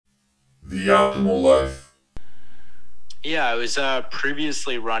the optimal life? Yeah, I was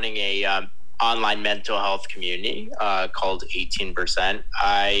previously running a online mental health community called 18%.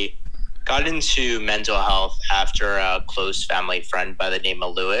 I got into mental health after a close family friend by the name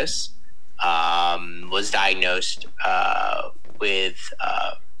of Lewis was diagnosed with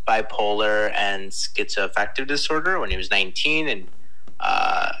bipolar and schizoaffective disorder when he was 19. And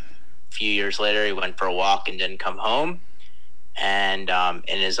a few years later, he went for a walk and didn't come home. And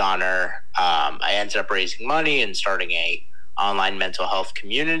in his honor, I ended up raising money and starting a online mental health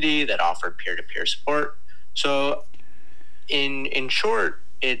community that offered peer-to-peer support. So in short,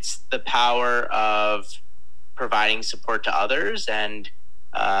 it's the power of providing support to others and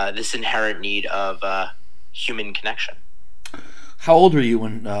this inherent need of human connection. How old were you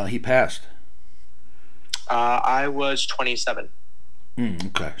when he passed? I was 27.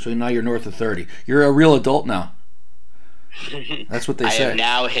 Okay, so now you're north of 30. You're a real adult now. That's what they say. I have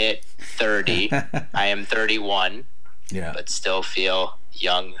now hit 30. I am 31. Yeah. But still feel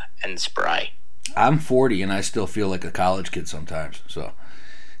young and spry. I'm 40 and I still feel like a college kid sometimes. So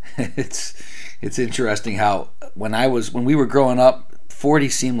it's interesting how when we were growing up, 40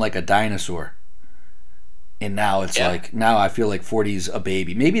 seemed like a dinosaur. And now it's now I feel like 40 is a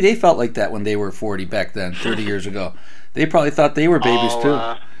baby. Maybe they felt like that when they were 40 back then, 30 years ago. They probably thought they were babies too.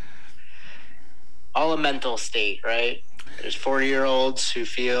 All a mental state, right? There's 40-year-olds who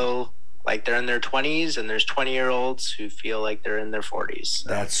feel like they're in their 20s, and there's 20-year-olds who feel like they're in their 40s. So.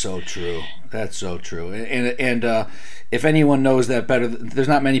 That's so true. That's so true. And if anyone knows that better, there's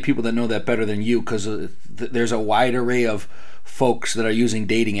not many people that know that better than you, because there's a wide array of folks that are using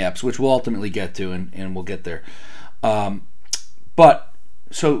dating apps, which we'll ultimately get to, and we'll get there. But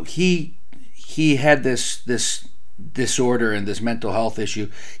so he had this disorder and this mental health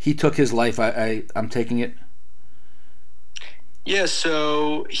issue. He took his life. I'm taking it. Yeah,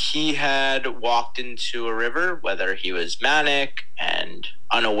 so he had walked into a river, whether he was manic and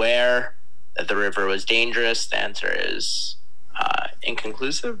unaware that the river was dangerous. The answer is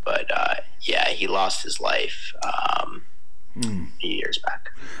inconclusive, but he lost his life a few years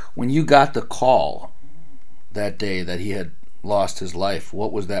back. When you got the call that day that he had lost his life,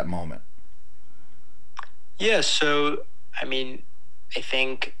 what was that moment? Yeah, so, I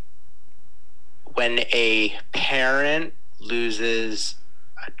think when a parent loses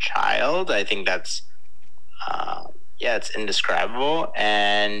a child, I think that's it's indescribable.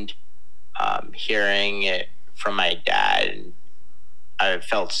 And hearing it from my dad, I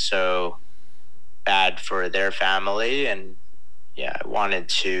felt so bad for their family, and I wanted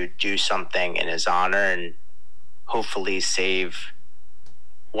to do something in his honor and hopefully save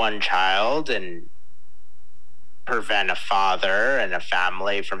one child and prevent a father and a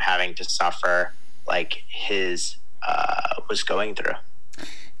family from having to suffer like his was going through.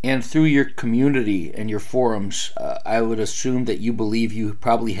 And through your community and your forums, I would assume that you believe you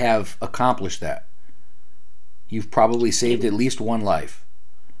probably have accomplished that. You've probably saved at least one life.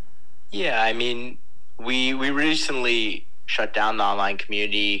 Yeah, we recently shut down the online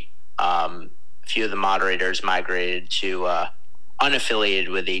community. A few of the moderators migrated to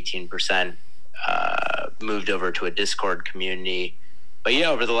unaffiliated with 18%, moved over to a Discord community. But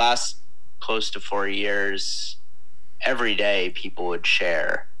over the last close to 4 years, every day people would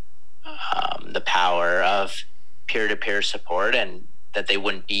share the power of peer-to-peer support, and that they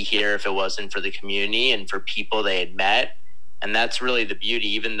wouldn't be here if it wasn't for the community and for people they had met. And that's really the beauty.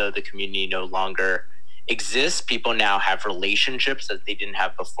 Even though the community no longer exists, people now have relationships that they didn't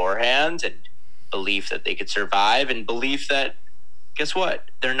have beforehand, and belief that they could survive, and belief that, guess what?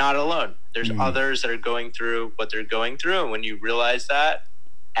 They're not alone. There's others that are going through what they're going through. And when you realize that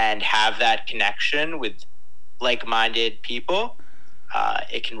and have that connection with like-minded people,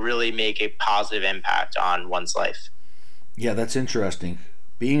 it can really make a positive impact on one's life. Yeah, that's interesting.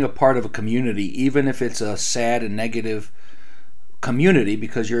 Being a part of a community, even if it's a sad and negative community,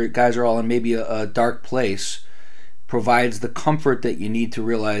 because your guys are all in maybe a dark place, provides the comfort that you need to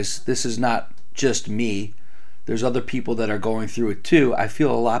realize this is not just me. There's other people that are going through it too. I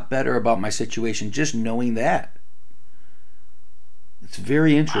feel a lot better about my situation just knowing that. It's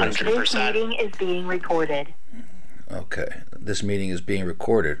very interesting. 100%. This meeting is being recorded. Okay. This meeting is being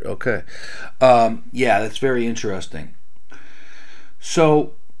recorded. Okay. That's very interesting.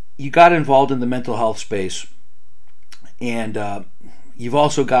 So you got involved in the mental health space, and you've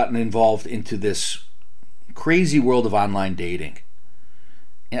also gotten involved into this crazy world of online dating.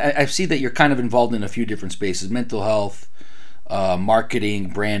 And I see that you're kind of involved in a few different spaces: mental health, marketing,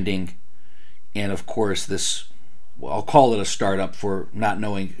 branding, and of course this, well, I'll call it a startup for not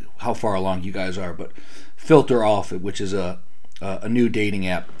knowing how far along you guys are, but Filter Off, which is a a new dating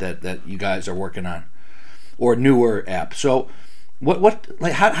app that you guys are working on, or newer app. So,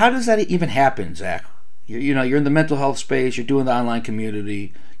 how does that even happen, Zach? You're in the mental health space. You're doing the online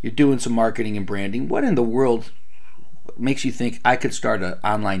community. You're doing some marketing and branding. What in the world makes you think I could start an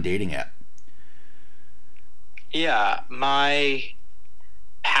online dating app? Yeah, my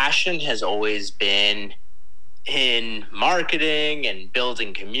passion has always been in marketing and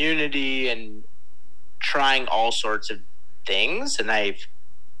building community and trying all sorts of things. And I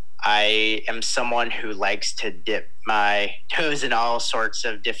am someone who likes to dip my toes in all sorts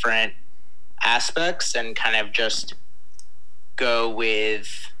of different aspects and kind of just go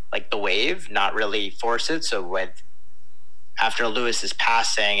with like the wave, not really force it. So after Lewis's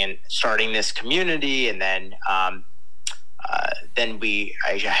passing and starting this community, and then I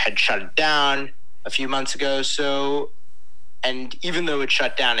had shut it down a few months ago. So, and even though it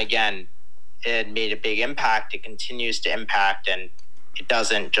shut down again, it made a big impact. It continues to impact, and it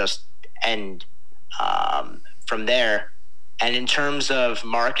doesn't just end from there. And in terms of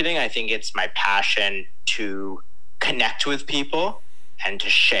marketing, I think it's my passion to connect with people and to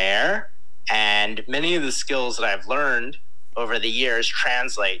share. And many of the skills that I've learned over the years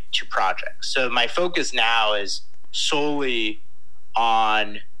translate to projects. So my focus now is solely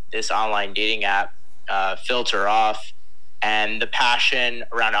on this online dating app, Filter Off. And the passion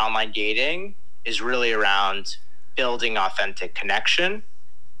around online dating is really around building authentic connection,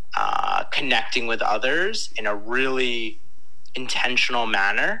 connecting with others in a really intentional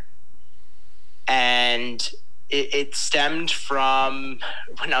manner. And it stemmed from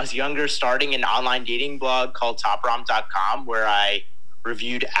when I was younger, starting an online dating blog called toprom.com, where I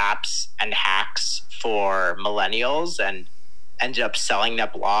reviewed apps and hacks for millennials and ended up selling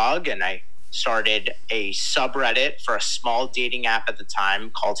that blog. And I started a subreddit for a small dating app at the time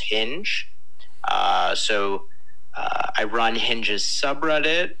called Hinge. I run Hinge's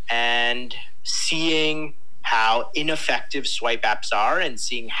subreddit, and seeing how ineffective swipe apps are and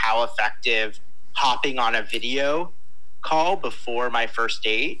seeing how effective hopping on a video call before my first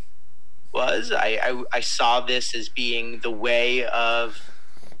date was, I saw this as being the way of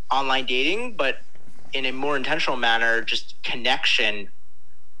online dating, but in a more intentional manner, just connection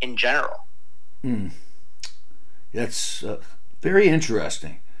in general. That's very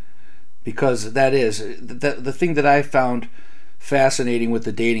interesting, because that is the thing that I found fascinating with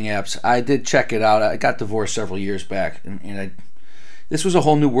the dating apps. I did check it out. I got divorced several years back, and this was a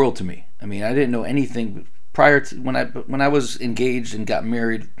whole new world to me. I mean, I didn't know anything prior to when I was engaged and got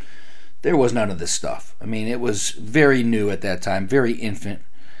married. There was none of this stuff. I mean, it was very new at that time, very infant.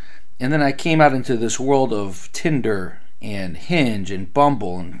 And then I came out into this world of Tinder and Hinge and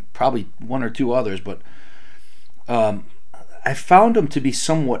Bumble and probably one or two others, but I found them to be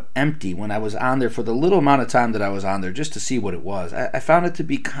somewhat empty when I was on there for the little amount of time that I was on there, just to see what it was. I found it to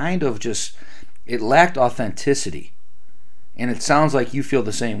be kind of just, it lacked authenticity. And it sounds like you feel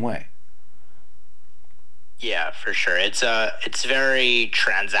the same way. Yeah, for sure. It's very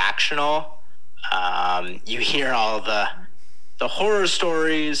transactional. You hear all the horror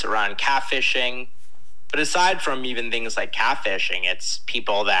stories around catfishing, but aside from even things like catfishing, it's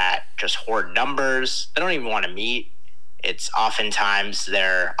people that just hoard numbers. They don't even want to meet. It's oftentimes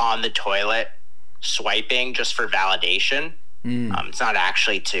they're on the toilet swiping just for validation. It's not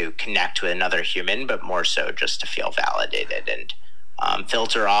actually to connect with another human, but more so just to feel validated. And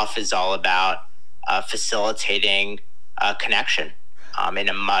Filter Off is all about facilitating connection in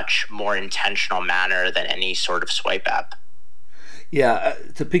a much more intentional manner than any sort of swipe app. Yeah,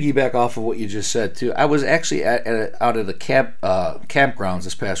 to piggyback off of what you just said too, I was actually out at the campgrounds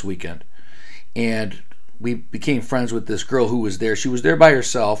this past weekend, and we became friends with this girl who was there. She was there by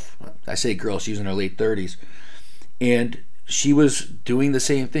herself. I say girl, she was in her late 30s, and she was doing the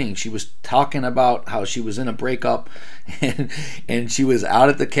same thing. She was talking about how she was in a breakup, and she was out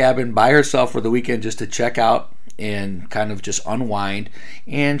at the cabin by herself for the weekend just to check out and kind of just unwind.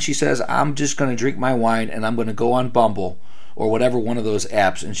 And she says, I'm just going to drink my wine and I'm going to go on Bumble or whatever one of those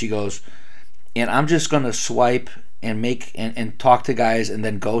apps. And she goes, and I'm just going to swipe and and talk to guys and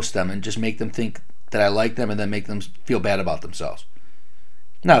then ghost them and just make them think that I like them and then make them feel bad about themselves.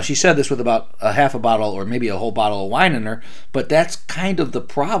 Now, she said this with about a half a bottle or maybe a whole bottle of wine in her, but that's kind of the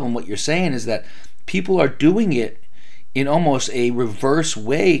problem. What you're saying is that people are doing it in almost a reverse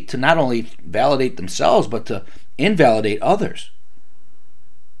way to not only validate themselves, but to invalidate others.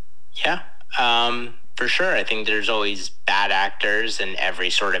 Yeah, for sure. I think there's always bad actors in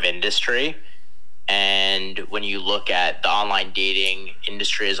every sort of industry. And when you look at the online dating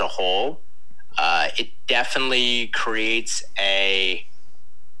industry as a whole, it definitely creates a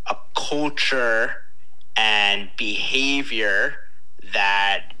culture and behavior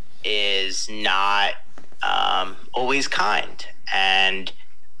that is not always kind. And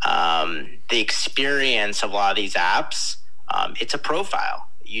the experience of a lot of these apps, it's a profile.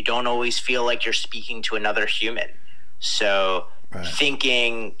 You don't always feel like you're speaking to another human. So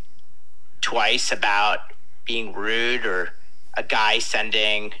thinking twice about being rude, or a guy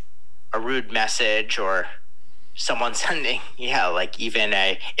sending a rude message, or someone sending, like even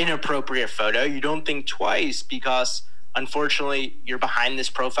a inappropriate photo, you don't think twice, because unfortunately you're behind this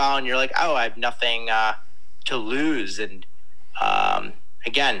profile and you're like, oh, I have nothing to lose. And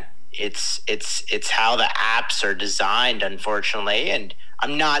again, it's how the apps are designed, unfortunately. And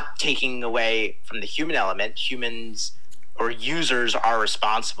I'm not taking away from the human element. Humans or users are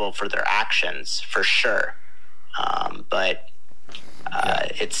responsible for their actions, for sure. But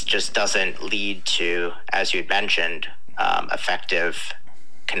it just doesn't lead to, as you mentioned, effective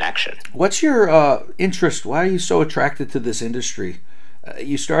connection. What's your interest? Why are you so attracted to this industry?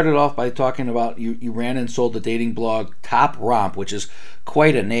 You started off by talking about you ran and sold the dating blog Top Romp, which is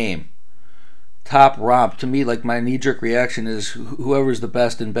quite a name. Top Romp. To me, like, my knee-jerk reaction is whoever's the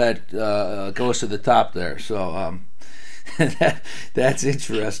best in bed goes to the top there. So that's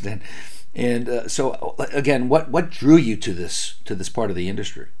interesting. And so again, what drew you to this part of the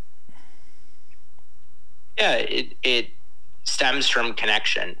industry? Yeah, it stems from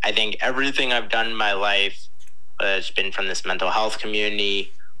connection. I think everything I've done in my life, whether it's been from this mental health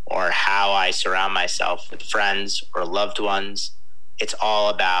community or how I surround myself with friends or loved ones, it's all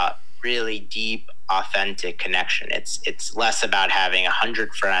about really deep, authentic connection. It's less about having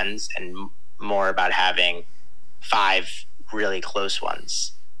 100 friends and more about having 5 really close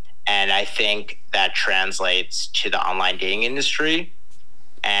ones. And I think that translates to the online dating industry.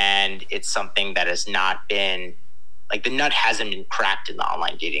 And it's something that has not been, like, the nut hasn't been cracked in the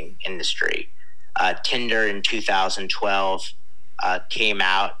online dating industry. Tinder in 2012 came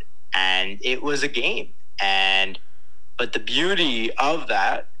out, and it was a game. But the beauty of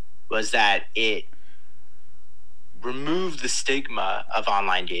that was that it removed the stigma of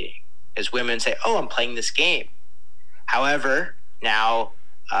online dating, as women say, oh, I'm playing this game. However, now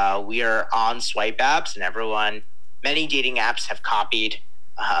we are on swipe apps, and many dating apps have copied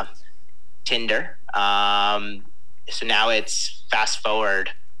Tinder. So now it's fast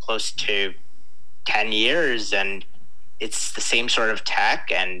forward close to 10 years, and it's the same sort of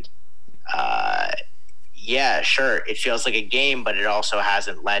tech. And yeah, sure, it feels like a game, but it also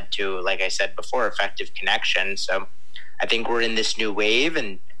hasn't led to, like I said before, effective connection. So I think we're in this new wave,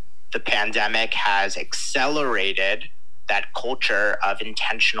 and the pandemic has accelerated that culture of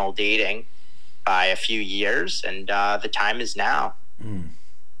intentional dating by a few years, and the time is now.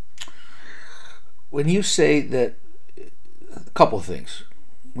 When you say that, a couple of things.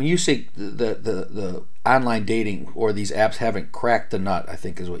 When you say the online dating or these apps haven't cracked the nut, I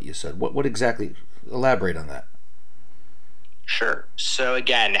think is what you said. What exactly? Elaborate on that. Sure. So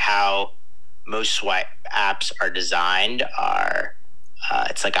again, how most swipe apps are designed are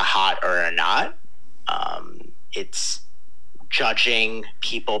it's like a hot or a not. It's judging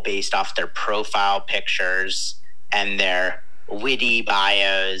people based off their profile pictures and their witty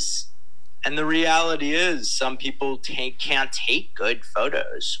bios. And the reality is some people can't take good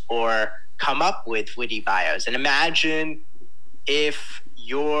photos or come up with witty bios. And imagine if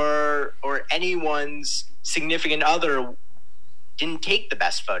your or anyone's significant other didn't take the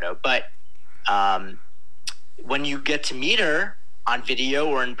best photo, but when you get to meet her on video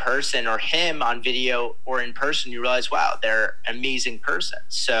or in person, or him on video or in person, you realize, wow, they're an amazing person.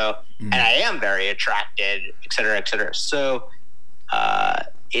 So, and I am very attracted, et cetera, et cetera. So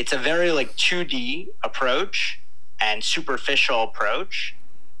it's a very 2D approach and superficial approach.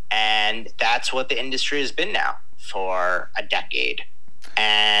 And that's what the industry has been now for a decade.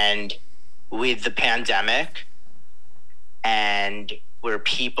 And with the pandemic, and where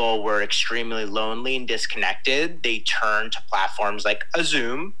people were extremely lonely and disconnected, they turned to platforms like a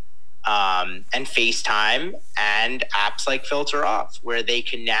Zoom and FaceTime and apps like Filter Off, where they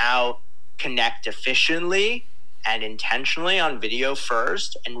can now connect efficiently and intentionally on video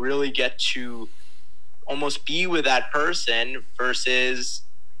first and really get to almost be with that person versus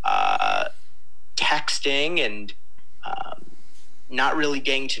texting and not really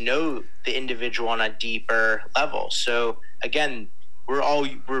getting to know the individual on a deeper level. So again,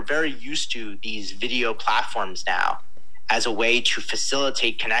 we're very used to these video platforms now as a way to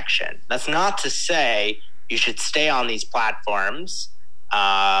facilitate connection. That's not to say you should stay on these platforms.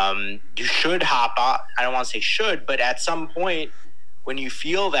 You should hop on. I don't want to say should, but at some point when you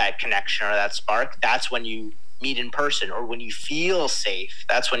feel that connection or that spark, that's when you meet in person, or when you feel safe,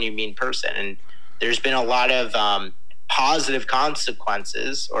 that's when you meet in person. And there's been a lot of positive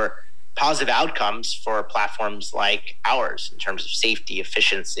consequences or positive outcomes for platforms like ours in terms of safety,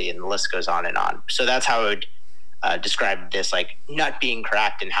 efficiency, and the list goes on and on. So that's how I would describe this, like, nut being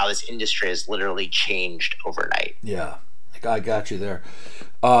cracked and how this industry has literally changed overnight. Yeah, I got you there.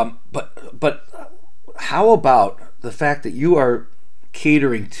 But how about the fact that you are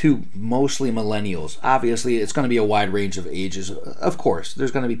catering to mostly millennials? Obviously, it's going to be a wide range of ages. Of course,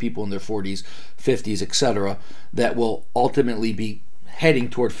 there's going to be people in their 40s, 50s, etc., that will ultimately be heading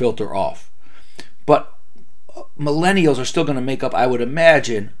toward filter off. But millennials are still going to make up, I would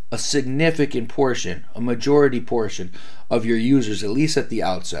imagine, a significant portion, a majority portion of your users, at least at the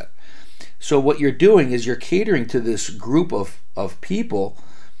outset. So what you're doing is you're catering to this group of people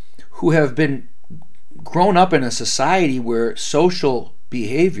who have been grown up in a society where social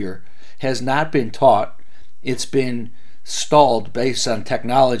behavior has not been taught. It's been stalled based on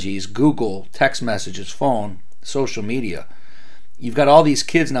technologies, Google, text messages, phone, social media. You've got all these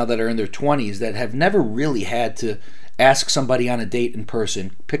kids now that are in their 20s that have never really had to ask somebody on a date in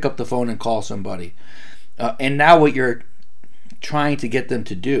person, pick up the phone and call somebody. And now what you're trying to get them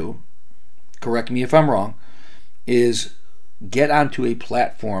to do, correct me if I'm wrong, is get onto a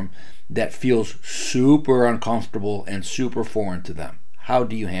platform that feels super uncomfortable and super foreign to them. How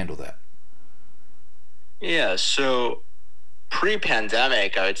do you handle that? Yeah, so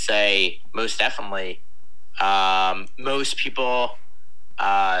pre-pandemic, I would say most definitely. Most people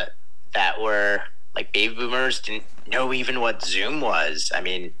that were like baby boomers didn't know even what Zoom was. I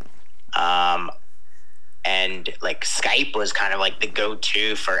mean, and like Skype was kind of like the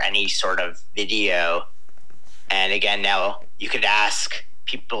go-to for any sort of video. And again, now you could ask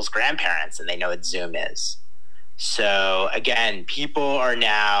people's grandparents and they know what Zoom is. So again, people are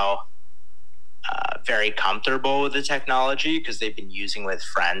now very comfortable with the technology because they've been using with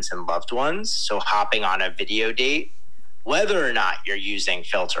friends and loved ones. So hopping on a video date, whether or not you're using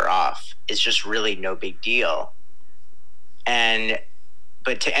filter off, is just really no big deal.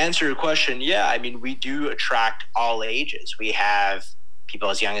 But to answer your question, yeah, I mean, we do attract all ages. We have people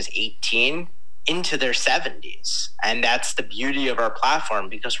as young as 18 into their 70s. And that's the beauty of our platform,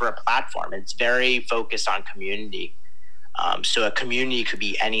 because we're a platform. It's very focused on community. So a community could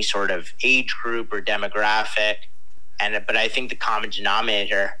be any sort of age group or demographic. But I think the common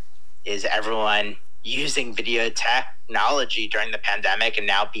denominator is everyone using video technology during the pandemic and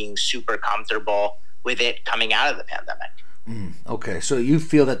now being super comfortable with it coming out of the pandemic. Okay, so you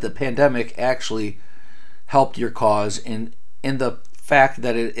feel that the pandemic actually helped your cause in the fact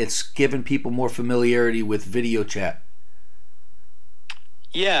that it's given people more familiarity with video chat.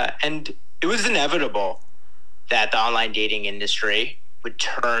 Yeah, and it was inevitable that the online dating industry would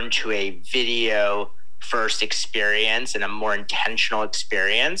turn to a video first experience and a more intentional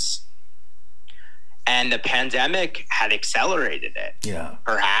experience. And the pandemic had accelerated it,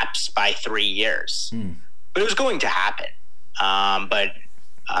 perhaps by 3 years. But it was going to happen. But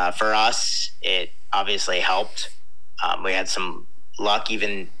for us, it obviously helped. We had some luck,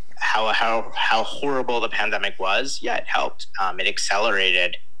 even how horrible the pandemic was. Yeah, it helped. It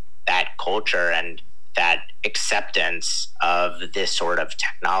accelerated that culture and that acceptance of this sort of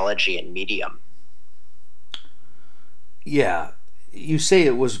technology and medium. Yeah, you say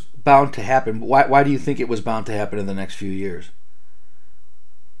it was bound to happen. Why do you think it was bound to happen in the next few years?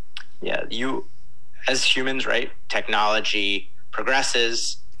 Yeah, as humans, right? Technology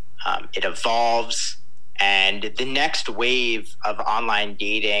progresses, it evolves, and the next wave of online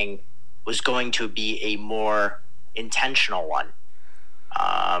dating was going to be a more intentional one,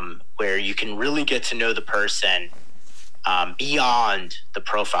 where you can really get to know the person beyond the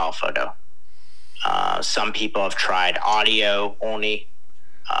profile photo. Some people have tried audio only.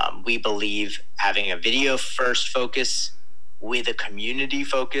 We believe having a video first focus with a community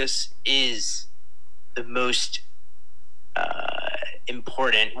focus is the most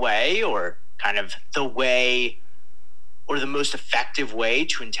important way, or kind of the way, or the most effective way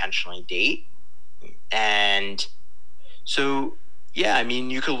to intentionally date. And so, yeah, I mean,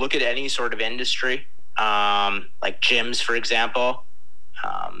 you could look at any sort of industry, like gyms, for example.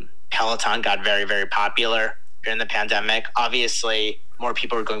 Peloton got very, very popular during the pandemic. Obviously, more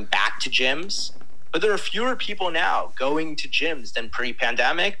people are going back to gyms, but there are fewer people now going to gyms than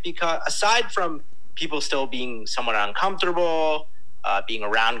pre-pandemic, because aside from people still being somewhat uncomfortable, being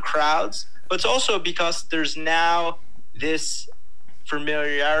around crowds, but it's also because there's now this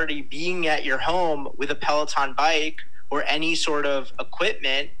familiarity being at your home with a Peloton bike or any sort of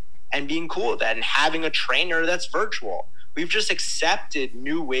equipment and being cool with that, and having a trainer that's virtual. We've just accepted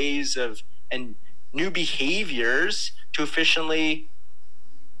new ways of and new behaviors to efficiently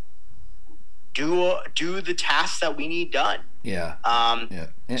do the tasks that we need done. Yeah.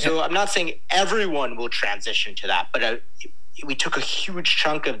 So I'm not saying everyone will transition to that, but we took a huge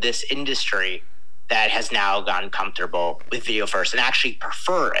chunk of this industry that has now gotten comfortable with video first and actually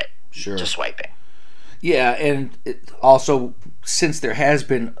prefer it to swiping. Yeah, and also, since there has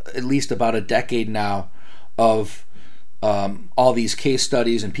been at least about a decade now of all these case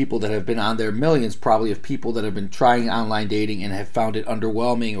studies and people that have been on there, millions probably of people that have been trying online dating and have found it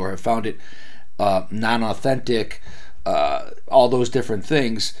underwhelming or have found it non-authentic, all those different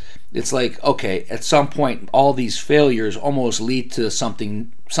things. It's like, okay, at some point, all these failures almost lead to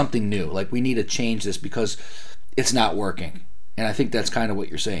something new. Like, we need to change this because it's not working. And I think that's kind of what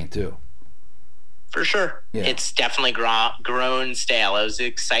you're saying too. For sure. Yeah. It's definitely grown stale. It was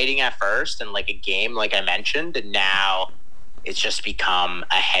exciting at first and like a game, like I mentioned, and now it's just become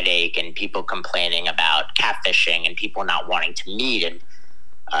a headache and people complaining about catfishing and people not wanting to meet. And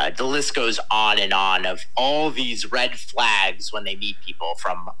the list goes on and on of all these red flags when they meet people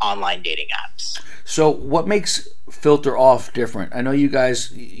from online dating apps. So what makes Filter Off different? I know you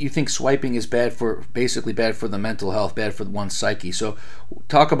guys, you think swiping is basically bad for the mental health, bad for one's psyche. So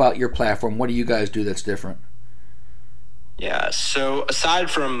talk about your platform. What do you guys do that's different? Yeah, so aside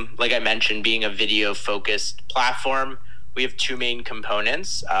from, like I mentioned, being a video-focused platform, we have two main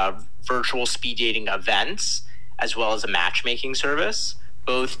components, virtual speed dating events, as well as a matchmaking service.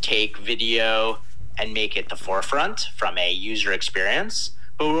 Both take video and make it the forefront from a user experience.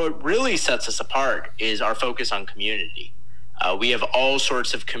 But what really sets us apart is our focus on community. We have all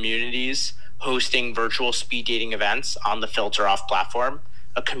sorts of communities hosting virtual speed dating events on the Filter Off platform.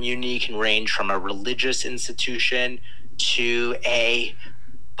 A community can range from a religious institution to a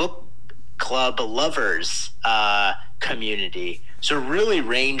book club lovers community. So it really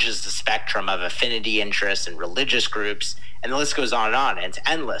ranges the spectrum of affinity interests and religious groups. And the list goes on and on. And it's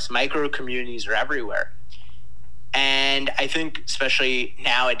endless. Micro communities are everywhere. And I think especially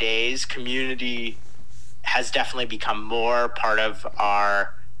nowadays, community has definitely become more part of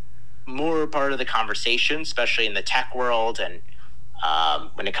the conversation, especially in the tech world. And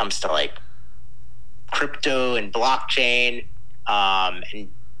when it comes to like crypto and blockchain.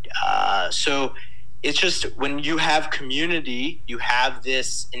 So it's just when you have community, you have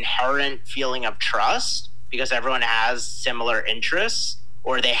this inherent feeling of trust because everyone has similar interests,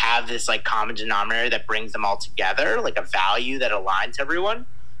 or they have this like common denominator that brings them all together, like a value that aligns everyone.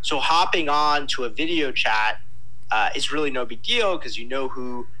 So hopping on to a video chat is really no big deal because you know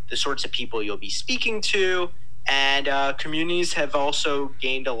who the sorts of people you'll be speaking to. And communities have also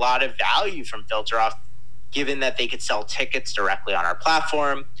gained a lot of value from Filter Off, given that they could sell tickets directly on our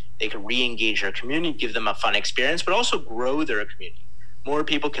platform. They could re-engage their community, give them a fun experience, but also grow their community. More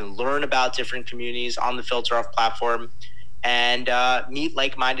people can learn about different communities on the Filter Off platform and meet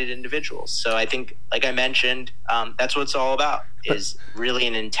like-minded individuals. So I think, like I mentioned, that's what it's all about, is really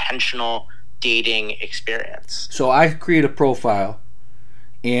an intentional dating experience. So I create a profile,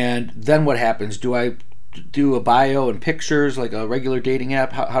 and then what happens? Do I do a bio and pictures like a regular dating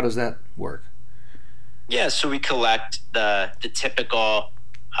app? How does that work? Yeah, so we collect the typical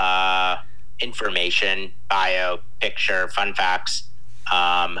information, bio, picture, fun facts,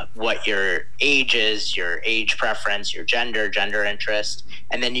 what your age is, your age preference, your gender interest,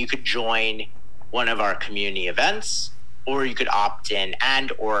 and then you could join one of our community events, or you could opt in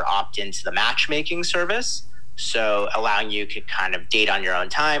to the matchmaking service. So allowing you to kind of date on your own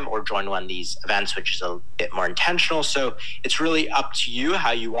time or join one of these events, which is a bit more intentional. So it's really up to you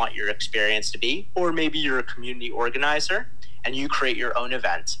how you want your experience to be, or maybe you're a community organizer and you create your own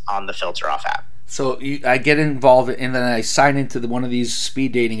event on the Filter Off app. So I get involved and then I sign into one of these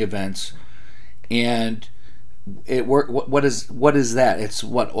speed dating events, and it work. What is that? It's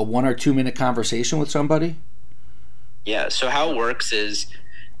what, a 1 or 2 minute conversation with somebody? Yeah. So how it works is,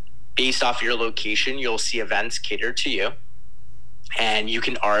 based off your location, you'll see events catered to you, and you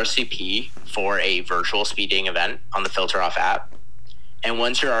can RSVP for a virtual speed dating event on the Filter Off app. And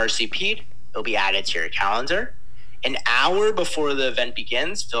once you're RSVP'd, it'll be added to your calendar. An hour before the event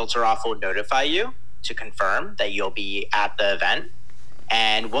begins, Filter Off will notify you to confirm that you'll be at the event.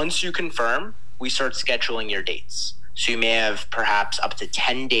 And once you confirm, we start scheduling your dates. So you may have perhaps up to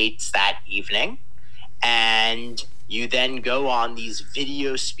 10 dates that evening, and you then go on these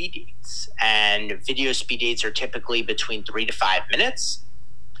video speed dates. And video speed dates are typically between 3 to 5 minutes.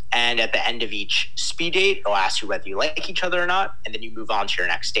 And at the end of each speed date, it'll ask you whether you like each other or not, and then you move on to your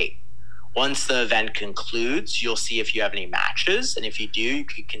next date. Once the event concludes, you'll see if you have any matches. And if you do, you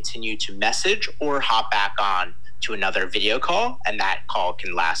can continue to message or hop back on to another video call, and that call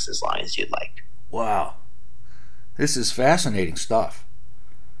can last as long as you'd like. Wow. This is fascinating stuff.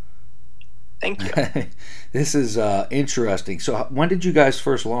 Thank you. This is interesting. So when did you guys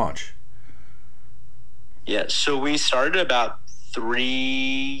first launch? Yeah, so we started about 3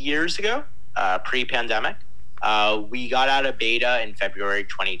 years ago, pre-pandemic. We got out of beta in February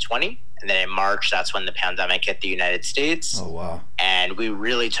 2020, and then in March, that's when the pandemic hit the United States. Oh, wow. And we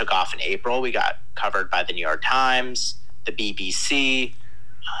really took off in April. We got covered by the New York Times, the BBC,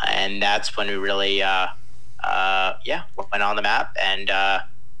 and that's when we really, went on the map and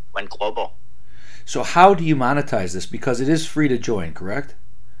went global. So how do you monetize this? Because it is free to join, correct?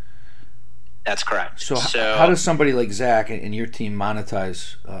 That's correct. So how does somebody like Zach and your team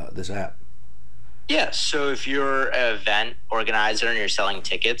monetize this app? Yeah, so if you're an event organizer and you're selling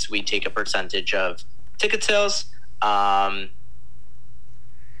tickets, we take a percentage of ticket sales.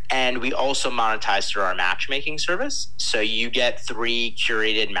 And we also monetize through our matchmaking service. So you get 3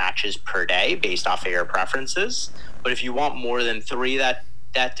 curated matches per day based off of your preferences. But if you want more than 3 that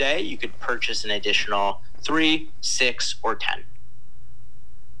day, you could purchase an additional 3, 6, or 10.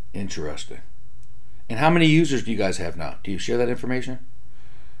 Interesting. And how many users do you guys have now? Do you share that information?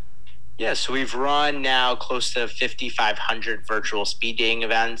 Yeah, so we've run now close to 5,500 virtual speed dating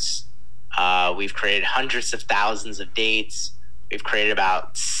events. We've created hundreds of thousands of dates. We've created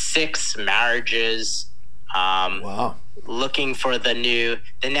about 6 marriages. Wow. Looking for the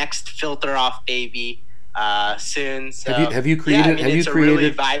next filter off baby soon. So, have you created? Yeah, it's a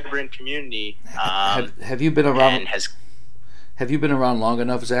really vibrant community. Have you been around? Have you been around long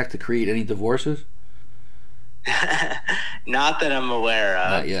enough, Zach, to create any divorces? Not that I'm aware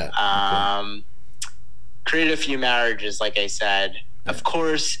of. Not yet. Okay. Created a few marriages, like I said. Yeah. Of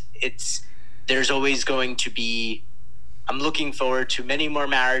course, there's always going to be. I'm looking forward to many more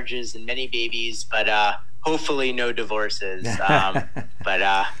marriages and many babies, but hopefully no divorces.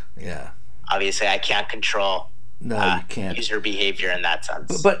 Yeah. Obviously, I can't control. No, you can't. User behavior in that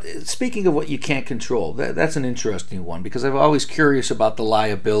sense. But speaking of what you can't control, that's an interesting one because I'm always curious about the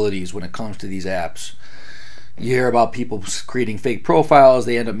liabilities when it comes to these apps. You hear about people creating fake profiles.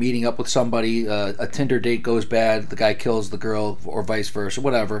 They end up meeting up with somebody. A Tinder date goes bad. The guy kills the girl, or vice versa,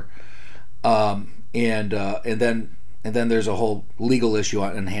 whatever. And then there's a whole legal issue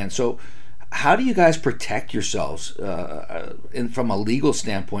on hand. So, how do you guys protect yourselves from a legal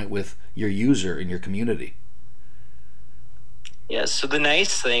standpoint with your user in your community? Yeah. So the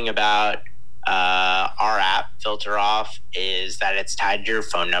nice thing about our app, Filter Off, is that it's tied to your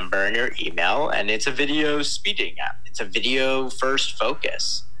phone number and your email, and it's a video speeding app. It's a video first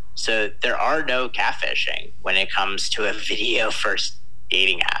focus. So there are no catfishing when it comes to a video first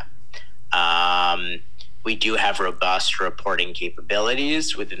dating app. We do have robust reporting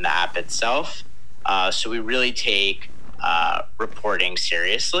capabilities within the app itself. So we really take reporting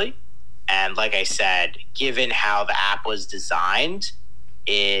seriously. And like I said, given how the app was designed,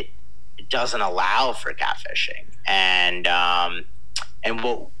 it doesn't allow for catfishing. And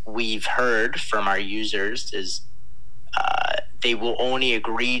what we've heard from our users is they will only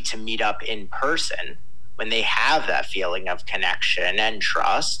agree to meet up in person when they have that feeling of connection and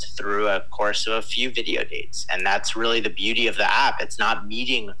trust through a course of a few video dates. And that's really the beauty of the app. It's not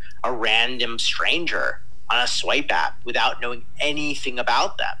meeting a random stranger on a swipe app without knowing anything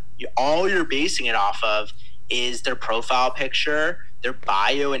about them. All you're basing it off of is their profile picture, their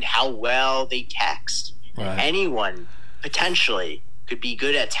bio, and how well they text. Right. Anyone potentially could be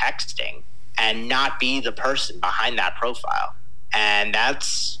good at texting and not be the person behind that profile. And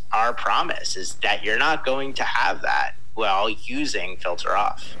that's our promise, is that you're not going to have that while using Filter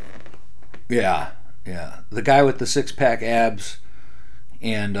Off. Yeah. The guy with the 6-pack abs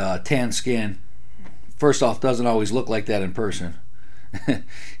and tan skin, first off, doesn't always look like that in person.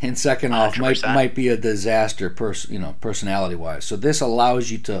 And second off, might be a disaster personality-wise. So this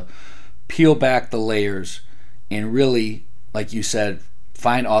allows you to peel back the layers and really, like you said,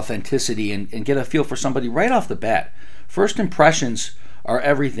 find authenticity and get a feel for somebody right off the bat. First impressions are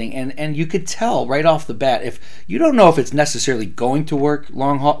everything, and you could tell right off the bat if you don't know if it's necessarily going to work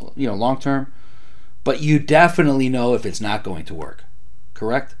long term, but you definitely know if it's not going to work.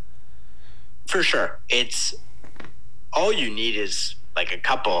 Correct? For sure. It's all you need is like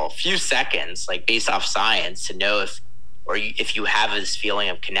a few seconds, like based off science, to know if you have this feeling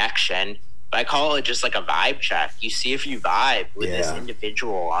of connection. But I call it just like a vibe check. You see if you vibe with this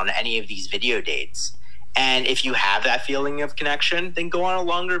individual on any of these video dates. And if you have that feeling of connection, then go on a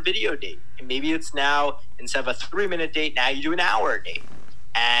longer video date. And maybe it's now, instead of a 3-minute date, now you do an hour date.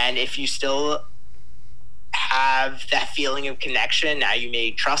 And if you still have that feeling of connection, now you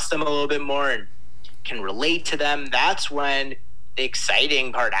may trust them a little bit more and can relate to them. That's when the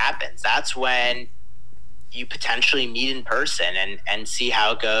exciting part happens. That's when you potentially meet in person and see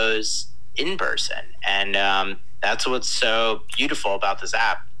how it goes in person. And that's what's so beautiful about this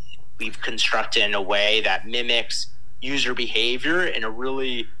app. We've constructed in a way that mimics user behavior in a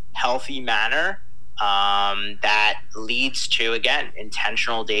really healthy manner, that leads to, again,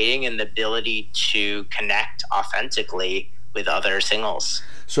 intentional dating and the ability to connect authentically with other singles.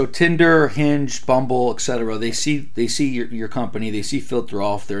 So Tinder, Hinge, Bumble, etc. They see your company. They see Filter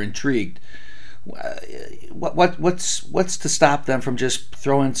Off. They're intrigued. What's to stop them from just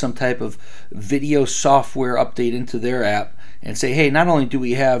throwing some type of video software update into their app and say, hey, not only do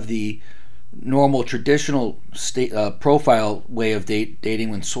we have the normal traditional profile way of dating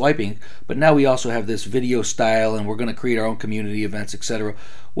when swiping, but now we also have this video style, and we're going to create our own community events, etc.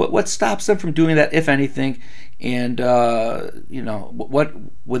 What stops them from doing that, if anything? And what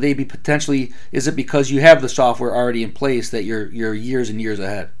would they be potentially? Is it because you have the software already in place that you're years and years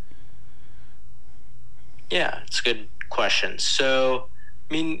ahead? Yeah, it's a good question. So,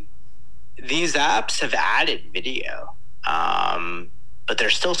 I mean, these apps have added video, but they're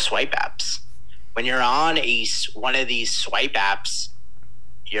still swipe apps. When you're on one of these swipe apps,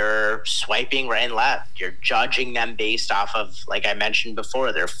 you're swiping right and left. You're judging them based off of, like I mentioned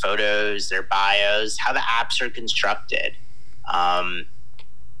before, their photos, their bios, how the apps are constructed.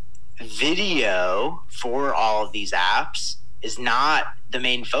 Video for all of these apps is not the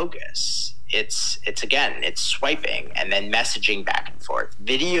main focus. It's swiping and then messaging back and forth.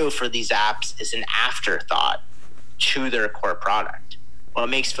 Video for these apps is an afterthought to their core product. What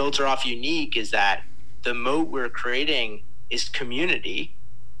makes Filter Off unique is that the moat we're creating is community,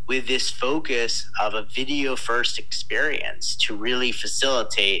 with this focus of a video first experience to really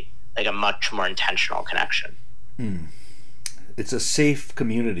facilitate like a much more intentional connection. It's a safe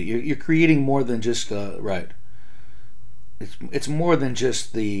community. You're creating more than just right. It's more than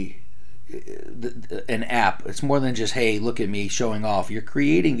just an app. It's more than just, hey, look at me showing off. You're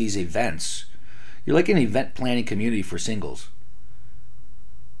creating these events. You're like an event planning community for singles.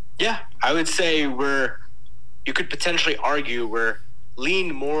 Yeah, I would say you could potentially argue we're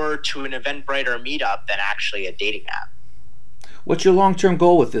lean more to an Eventbrite or meetup than actually a dating app. What's your long-term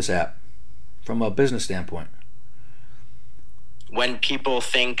goal with this app from a business standpoint? When people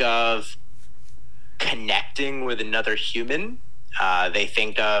think of connecting with another human, they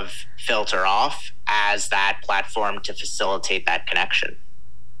think of Filter Off as that platform to facilitate that connection.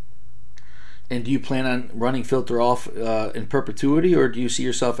 And do you plan on running Filter Off in perpetuity, or do you see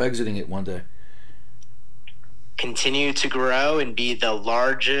yourself exiting it one day? Continue to grow and be the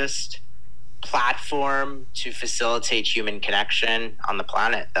largest platform to facilitate human connection on the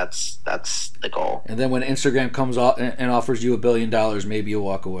planet. That's the goal. And then when Instagram comes off and offers you $1 billion, maybe you'll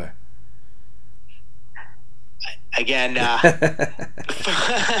walk away. Again, I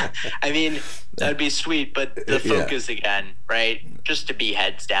mean, that'd be sweet, but the focus again, right? Just to be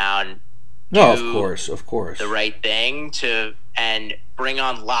heads down. No, of course. The right thing and bring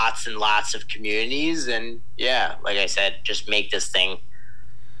on lots and lots of communities, and yeah, like I said, just make this thing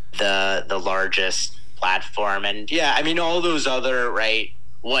the largest platform. And yeah, I mean, all those other, right,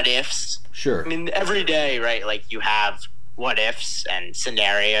 what ifs. Sure. I mean, every day, right, like you have what ifs and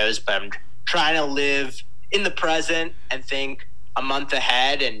scenarios, but I'm trying to live in the present and think a month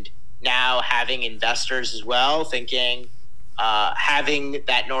ahead, and now having investors as well, thinking having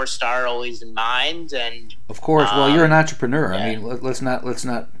that North Star always in mind. And of course, well, you're an entrepreneur. Yeah. I mean, let's not, this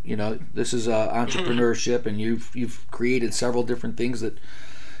is entrepreneurship, and you've created several different things that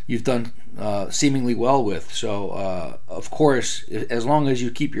you've done seemingly well with. So, of course, as long as you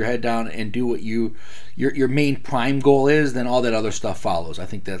keep your head down and do what your main prime goal is, then all that other stuff follows. I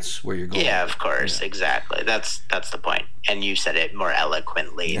think that's where you're going. Yeah, of course, yeah. Exactly. That's the point. And you said it more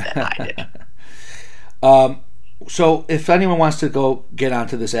eloquently than I did. So if anyone wants to go get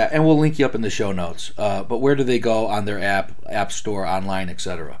onto this app, and we'll link you up in the show notes, but where do they go on their app store, online,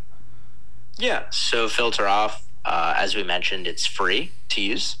 etc.? Yeah, so Filter Off, as we mentioned, it's free to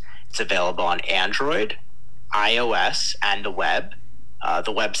use. It's available on Android, iOS, and the web.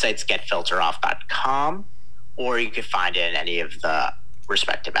 The website's getfilteroff.com, or you can find it in any of the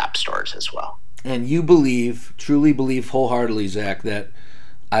respective app stores as well. And you truly believe wholeheartedly, Zach, that,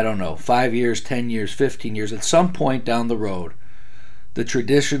 I don't know, 5 years, 10 years, 15 years, at some point down the road, the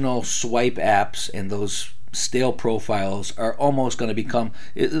traditional swipe apps and those stale profiles are almost going to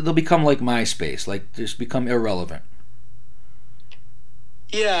they'll become like MySpace, like just become irrelevant.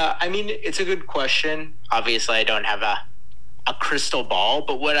 Yeah, I mean, it's a good question. Obviously, I don't have a crystal ball,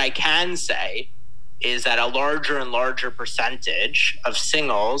 but what I can say is that a larger and larger percentage of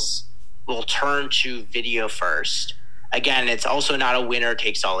singles will turn to video first. Again, it's also not a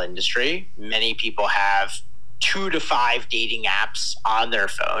winner-takes-all industry. Many people have 2 to 5 dating apps on their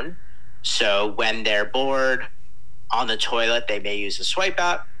phone. So when they're bored on the toilet, they may use a swipe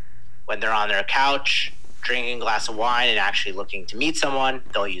out. When they're on their couch, drinking a glass of wine and actually looking to meet someone,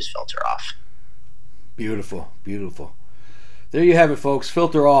 they'll use filter off. Beautiful, beautiful. There you have it, folks.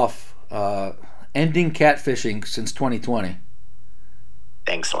 Filter off. Ending catfishing since 2020.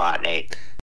 Thanks a lot, Nate.